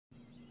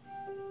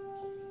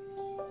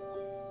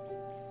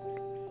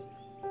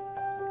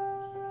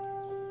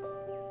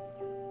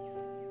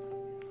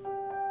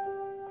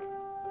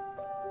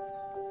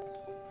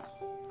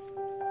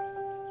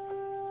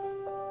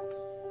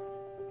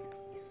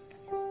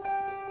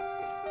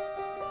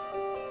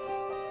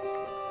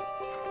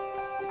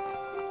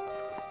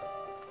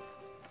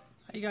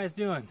How you guys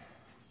doing?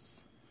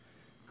 It's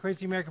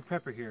Crazy American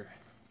Prepper here.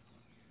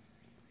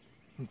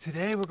 And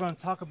today we're going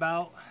to talk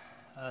about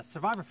a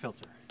survivor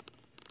filter.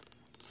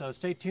 So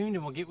stay tuned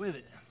and we'll get with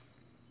it.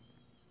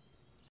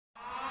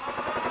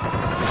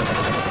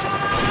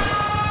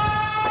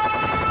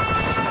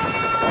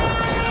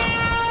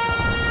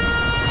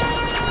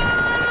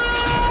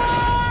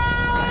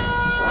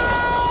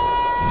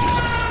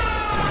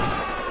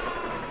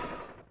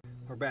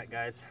 We're back,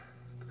 guys.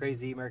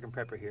 Crazy American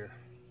Prepper here.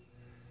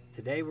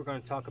 Today we're going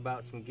to talk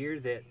about some gear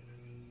that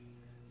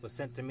was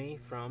sent to me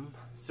from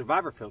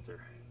Survivor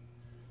Filter.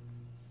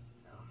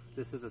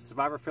 This is the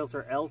Survivor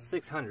Filter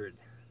L600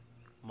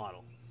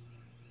 model.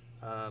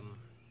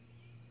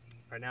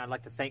 Right now I'd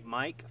like to thank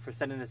Mike for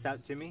sending this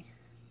out to me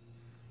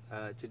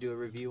to do a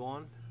review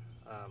on.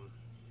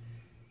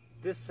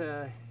 This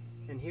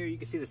in here you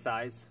can see the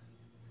size.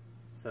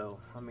 So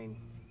I mean,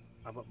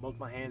 I put both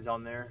my hands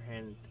on there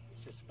and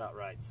it's just about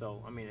right.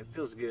 So I mean, it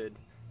feels good.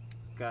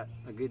 Got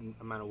a good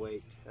amount of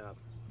weight,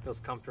 feels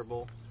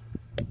comfortable.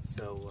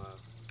 So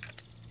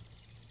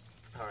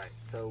alright,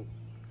 so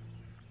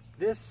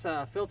this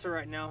filter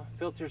right now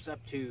filters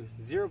up to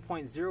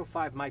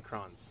 0.05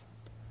 microns.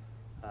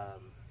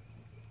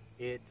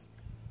 It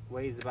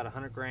weighs about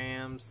 100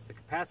 grams. The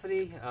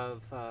capacity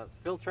of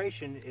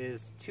filtration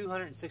is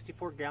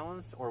 264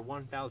 gallons or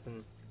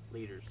 1,000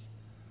 liters.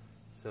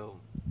 So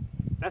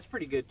that's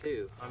pretty good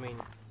too, I mean,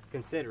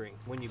 considering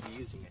when you'd be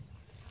using it.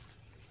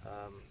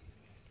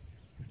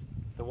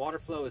 The water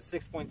flow is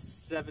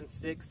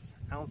 6.76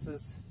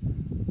 ounces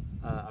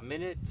a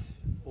minute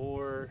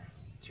or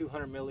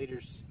 200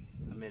 milliliters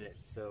a minute.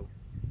 So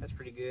that's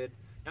pretty good.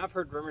 Now I've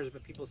heard rumors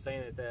about people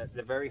saying that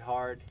they're very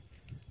hard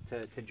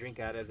to drink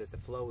out of, that the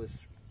flow is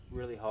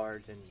really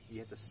hard and you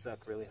have to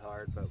suck really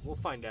hard, but we'll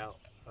find out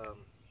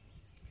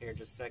here in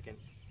just a second.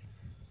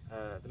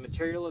 The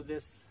material of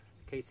this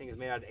casing is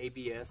made out of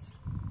ABS,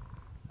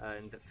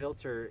 and the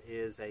filter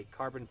is a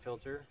carbon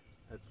filter.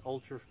 It's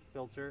ultra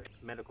filter,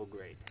 medical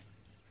grade.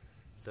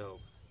 So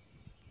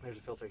there's a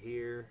filter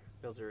here,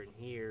 filter in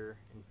here,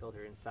 and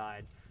filter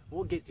inside.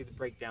 We'll get to the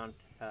breakdown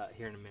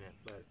here in a minute,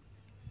 but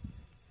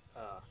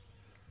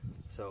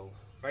so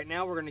right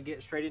now we're going to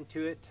get straight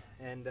into it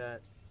and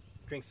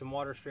drink some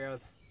water straight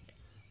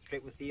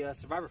with the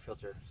Survivor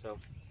filter. So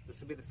this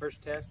will be the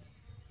first test,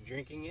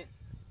 drinking it,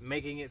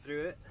 making it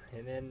through it,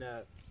 and then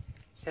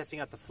testing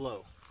out the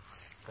flow.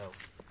 So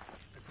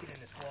let's get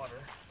in this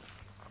water.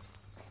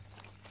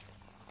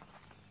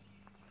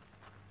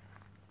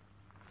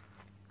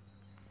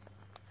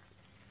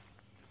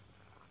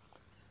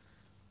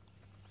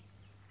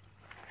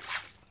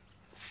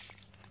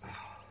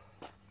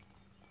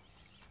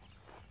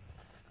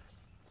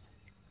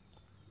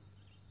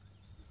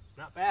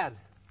 Not bad.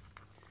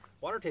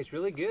 Water tastes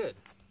really good.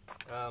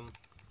 I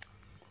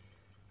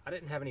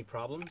didn't have any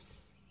problems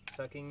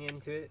sucking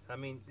into it. I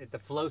mean, the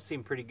flow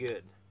seemed pretty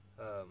good.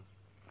 I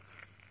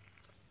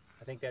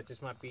think that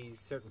just might be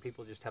certain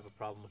people just have a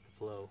problem with the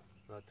flow.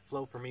 The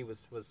flow for me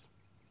was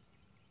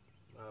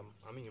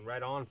I mean,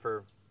 right on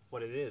for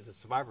what it is, a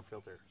Survivor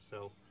filter.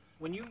 So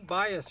when you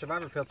buy a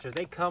Survivor filter,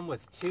 they come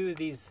with two of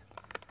these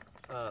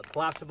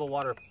collapsible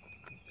water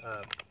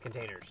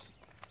containers.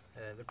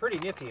 They're pretty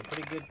nifty and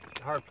pretty good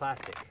hard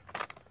plastic.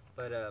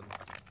 But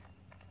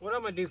what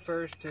I'm going to do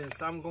first is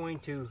I'm going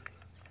to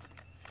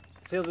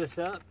fill this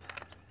up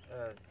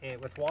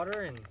with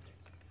water,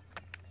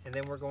 and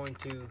then we're going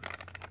to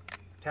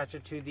attach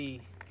it to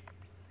the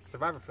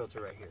Survivor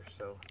filter right here.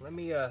 So let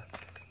me,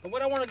 but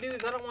what I want to do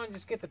is I don't want to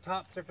just get the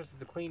top surface of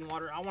the clean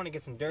water. I want to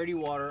get some dirty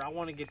water. I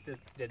want to get the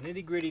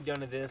nitty gritty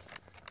done of this.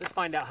 Let's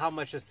find out how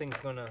much this thing's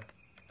gonna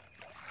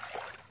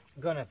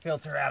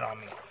filter out on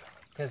me.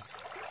 Because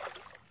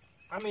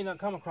I may not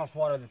come across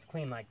water that's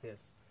clean like this.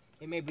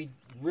 It may be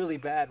really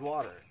bad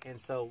water,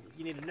 and so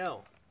you need to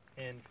know.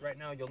 And right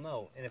now you'll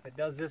know. And if it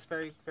does this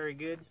very, very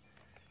good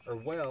or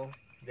well,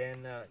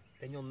 then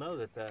you'll know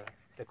that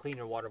the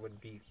cleaner water would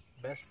be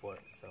best for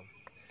it. So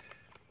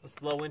let's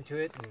blow into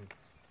it and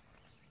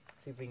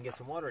see if we can get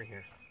some water in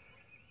here.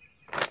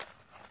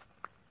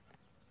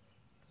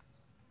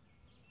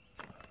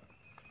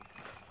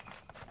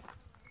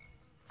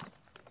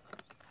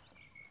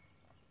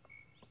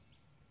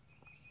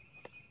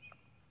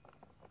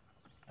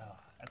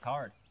 That's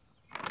hard.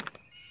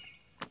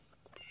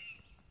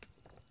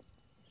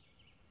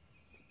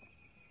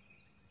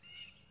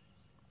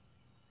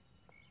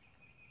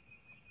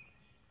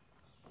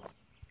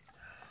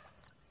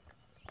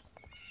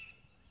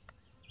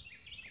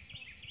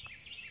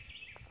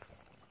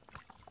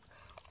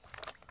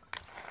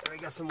 There, we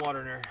got some water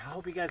in there. I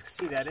hope you guys can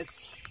see that. It's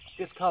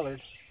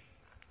discolored.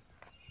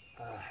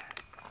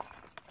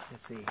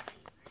 Let's see.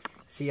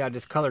 See how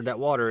discolored that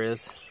water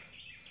is.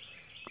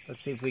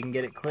 Let's see if we can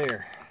get it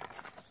clear.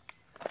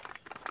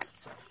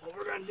 What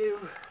we're going to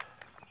do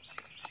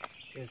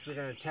is we're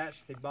going to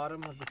attach the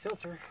bottom of the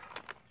filter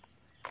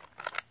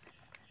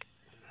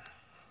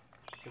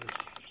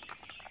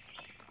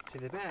to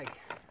the bag.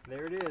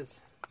 There it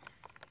is.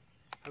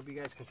 Hope you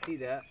guys can see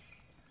that.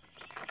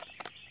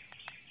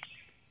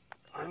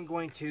 I'm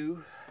going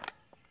to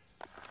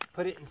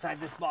put it inside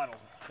this bottle,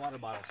 water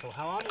bottle. So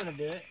how I'm gonna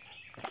do it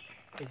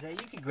is that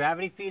you can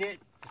gravity feed it,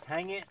 just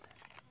hang it.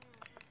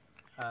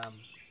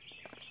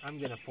 I'm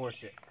gonna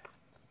force it.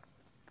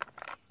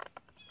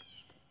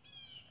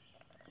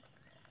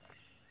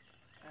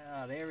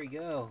 Ah, there we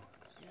go.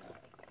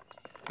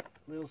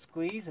 Little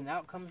squeeze and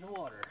out comes the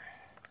water.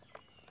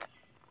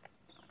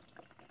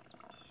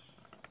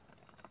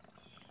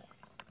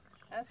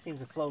 That seems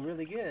to flow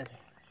really good.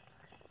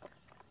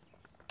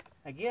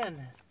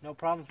 Again, no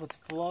problems with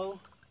flow.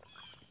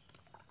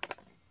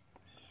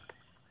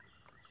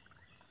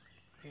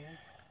 Yeah.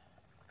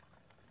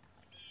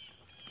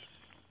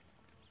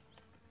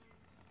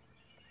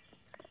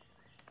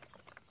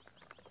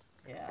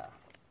 Yeah.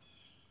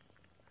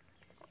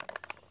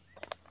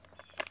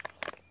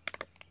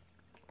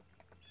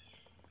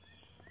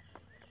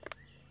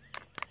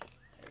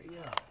 There you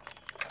go.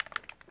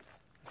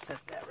 Set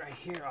that right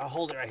here. I'll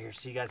hold it right here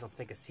so you guys don't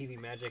think it's TV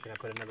magic and I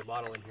put another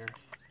bottle in here.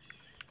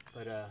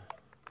 But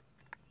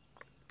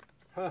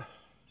oh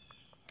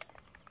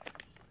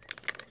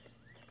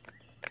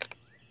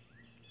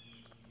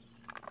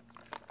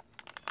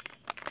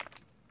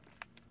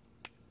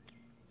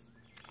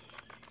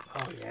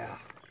yeah,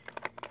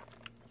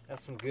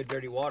 that's some good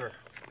dirty water.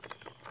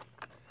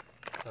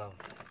 So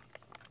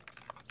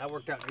that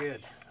worked out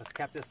good. Let's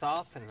cap this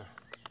off, and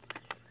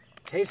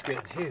tastes good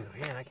too.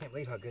 Man, I can't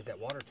believe how good that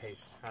water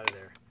tastes out of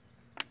there.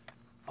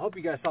 I hope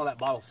you guys saw that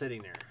bottle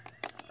sitting there.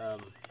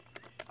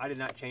 I did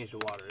not change the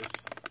water.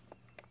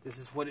 This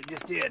is what it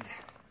just did.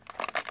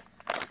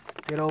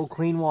 Good old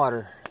clean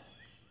water.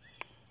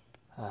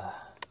 Let's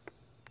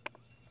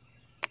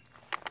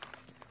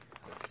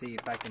see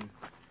if I can.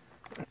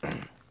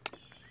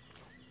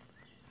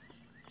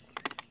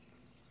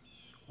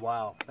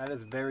 Wow, that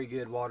is very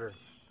good water.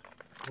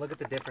 Look at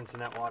the difference in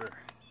that water.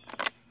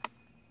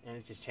 And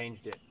it just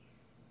changed it.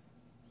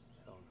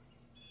 So,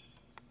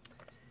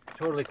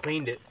 totally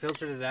cleaned it,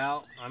 filtered it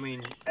out. I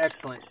mean,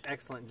 excellent,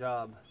 excellent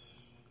job.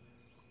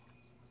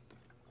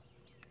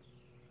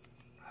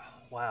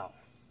 Wow.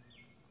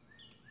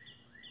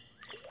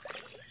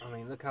 I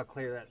mean, look how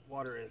clear that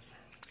water is.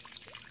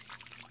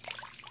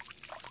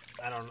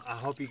 I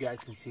hope you guys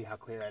can see how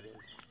clear that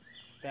is.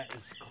 That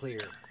is clear.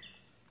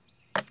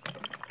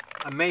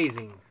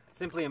 Amazing.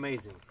 Simply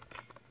amazing.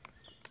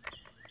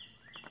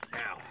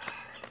 Now,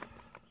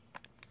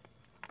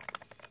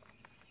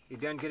 you're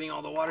done getting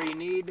all the water you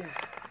need.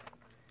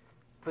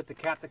 Put the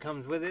cap that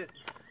comes with it.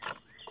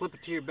 Clip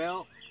it to your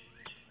belt.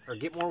 Or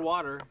get more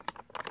water.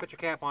 Put your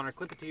cap on or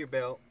clip it to your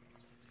belt.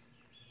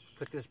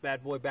 Put this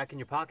bad boy back in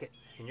your pocket,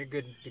 and you're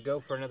good to go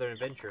for another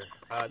adventure.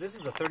 This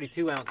is a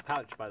 32-ounce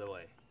pouch, by the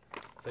way,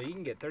 so you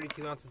can get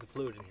 32 ounces of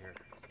fluid in here,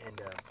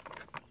 and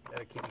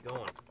that'll keep you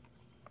going.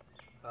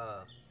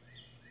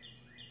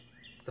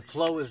 The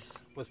flow was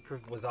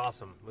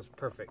awesome, was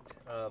perfect.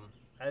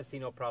 I see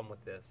no problem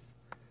with this,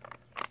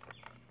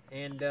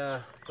 and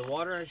the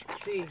water, as you can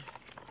see,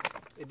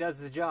 it does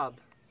the job.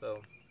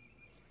 So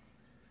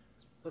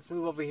let's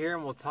move over here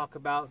and we'll talk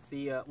about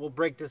the, we'll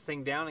break this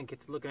thing down and get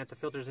to looking at the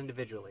filters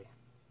individually.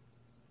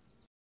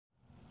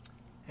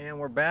 And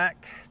we're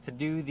back to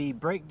do the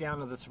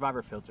breakdown of the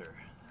Survivor filter.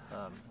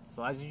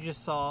 So as you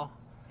just saw,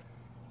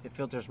 it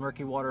filters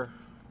murky water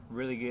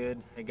really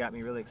good. It got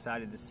me really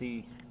excited to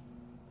see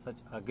such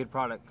a good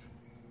product,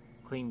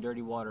 clean,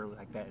 dirty water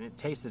like that. And it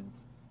tasted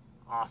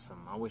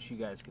awesome. I wish you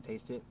guys could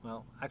taste it.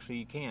 Well, actually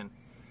you can.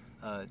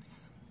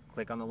 Just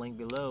click on the link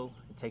below.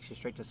 It takes you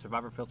straight to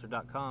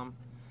survivorfilter.com.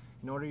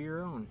 and order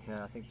your own.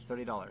 I think it's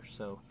 $30.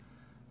 So,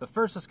 but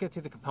first let's get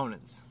to the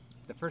components.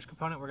 The first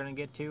component we're going to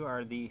get to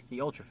are the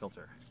ultra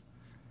filter,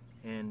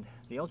 and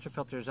the ultra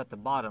filter is at the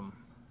bottom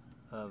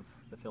of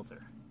the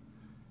filter.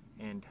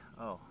 And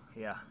oh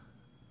yeah,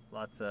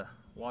 lots of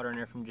water in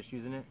there from just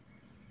using it.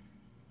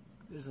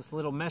 There's this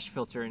little mesh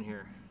filter in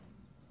here.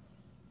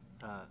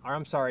 Or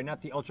I'm sorry,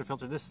 not the ultra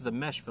filter. This is the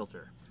mesh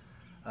filter.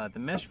 The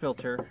mesh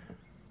filter,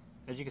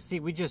 as you can see,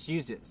 we just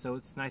used it, so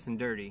it's nice and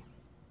dirty.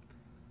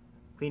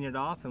 Clean it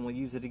off and we'll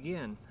use it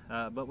again.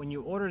 But when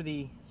you order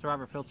the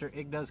Survivor filter,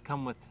 it does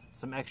come with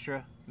some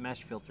extra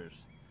mesh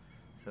filters.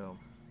 So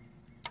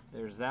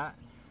there's that.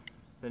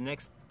 The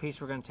next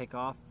piece we're going to take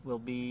off will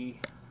be,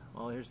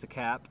 well, here's the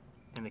cap,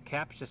 and the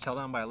cap is just held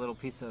on by a little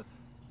piece of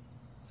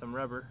some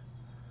rubber,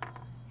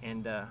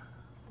 and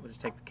we'll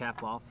just take the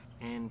cap off.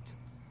 And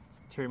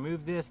to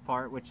remove this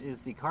part, which is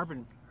the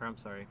carbon, or I'm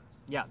sorry,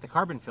 yeah, the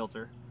carbon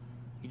filter,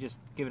 you just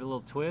give it a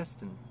little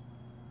twist and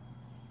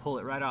pull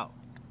it right out.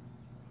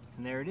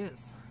 And there it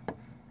is.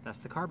 That's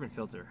the carbon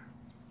filter.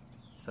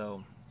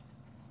 So,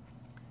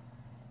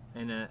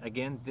 and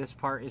again, this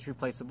part is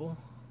replaceable.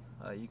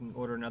 You can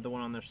order another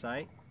one on their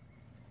site.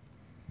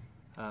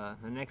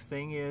 The next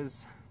thing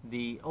is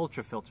the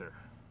ultra filter.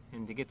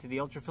 And to get to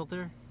the ultra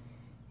filter,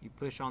 you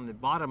push on the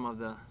bottom of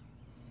the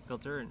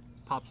filter and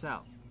it pops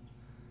out.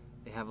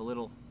 They have a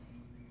little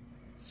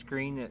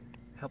screen that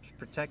helps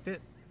protect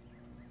it.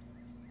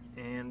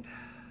 And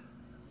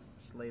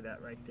just lay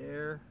that right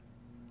there.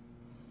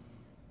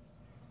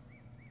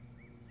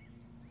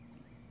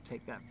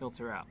 Take that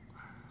filter out.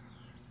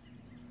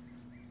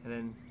 And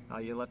then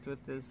all you're left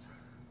with is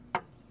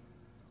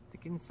the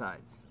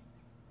insides.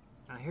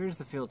 Now here's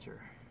the filter.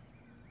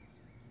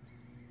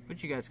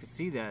 But you guys can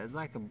see that it's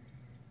like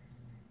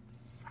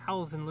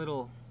 1,000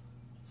 little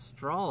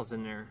straws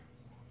in there,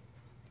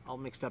 all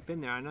mixed up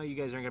in there. I know you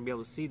guys aren't gonna be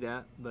able to see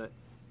that, but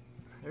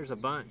there's a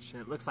bunch,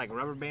 and it looks like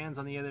rubber bands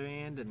on the other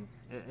end, and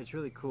it's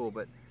really cool.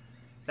 But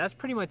that's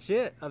pretty much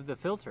it of the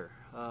filter.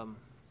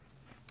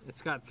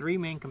 It's got 3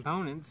 main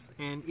components,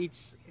 and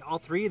all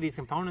 3 of these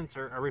components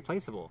are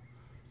replaceable.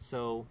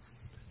 So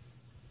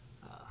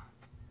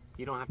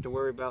you don't have to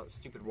worry about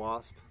stupid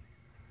wasp.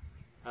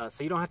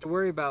 So you don't have to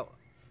worry about,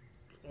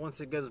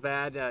 once it goes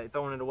bad,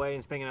 throwing it away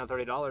and spending out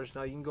 $30.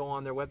 No, you can go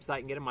on their website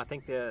and get them. I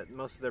think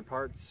most of their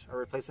parts or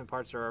replacement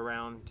parts are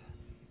around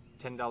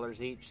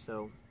 $10 each.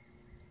 So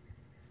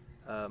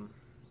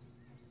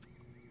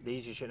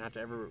these you shouldn't have to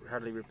ever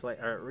hardly replace.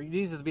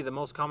 These would be the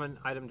most common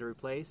item to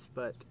replace,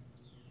 but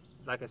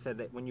like I said,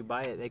 that when you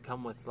buy it, they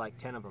come with like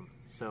 10 of them.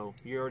 So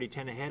you're already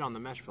 10 ahead on the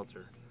mesh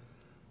filter.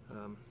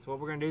 So what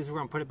we're gonna do is we're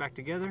gonna put it back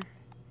together.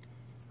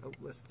 Oh,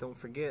 don't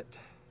forget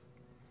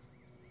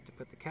to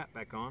put the cap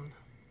back on,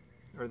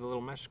 or the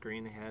little mesh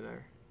screen they had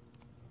there.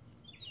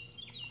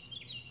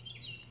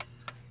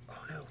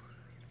 Oh no.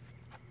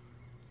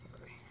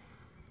 Sorry.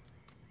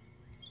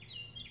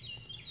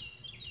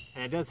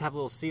 And it does have a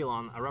little seal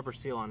on, a rubber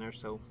seal on there,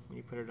 so when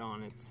you put it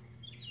on, it's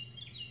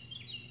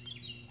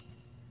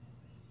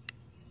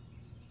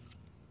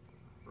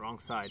wrong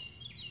side.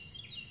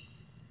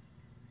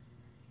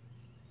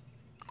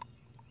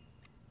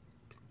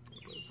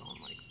 It goes on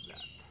like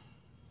that.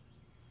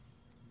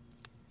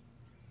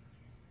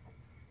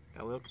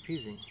 Got a little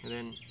confusing. And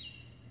then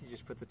you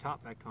just put the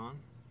top back on.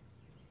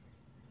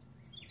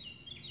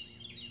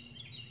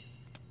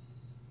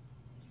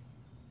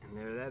 And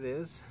there that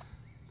is.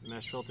 The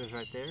mesh filter's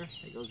right there.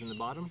 It goes in the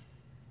bottom.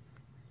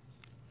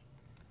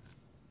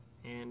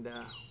 And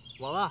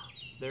voila,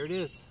 there it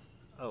is.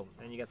 Oh,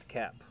 and you got the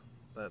cap.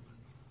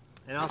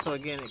 And also,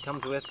 again, it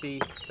comes with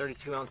the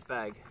 32-ounce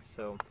bag.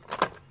 So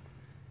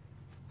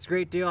it's a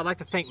great deal. I'd like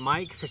to thank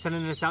Mike for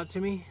sending this out to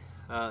me.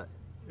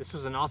 This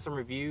was an awesome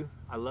review.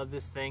 I love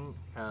this thing.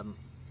 I'm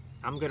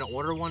going to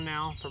order one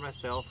now for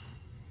myself,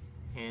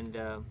 and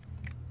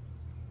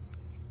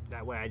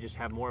that way I just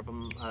have more of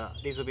them.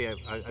 These will be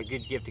a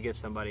good gift to give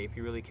somebody if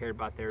you really cared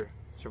about their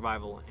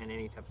survival in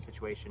any type of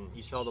situation.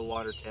 You saw the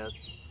water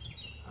tests,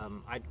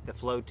 the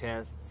flow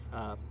tests,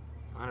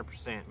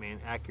 100%,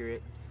 man,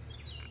 accurate.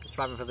 The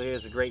Survivor filter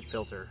is a great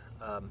filter.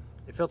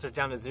 It filters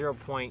down to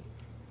 0.05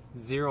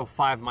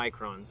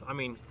 microns. I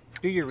mean,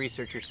 do your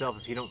research yourself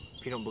if you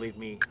don't believe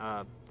me.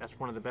 That's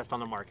one of the best on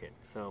the market.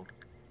 So,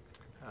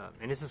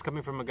 and this is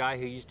coming from a guy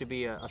who used to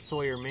be a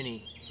Sawyer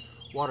Mini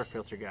water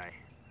filter guy.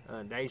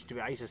 I used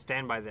to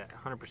stand by that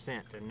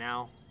 100%, and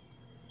now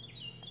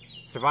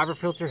Survivor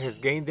filter has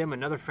gained them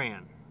another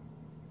fan.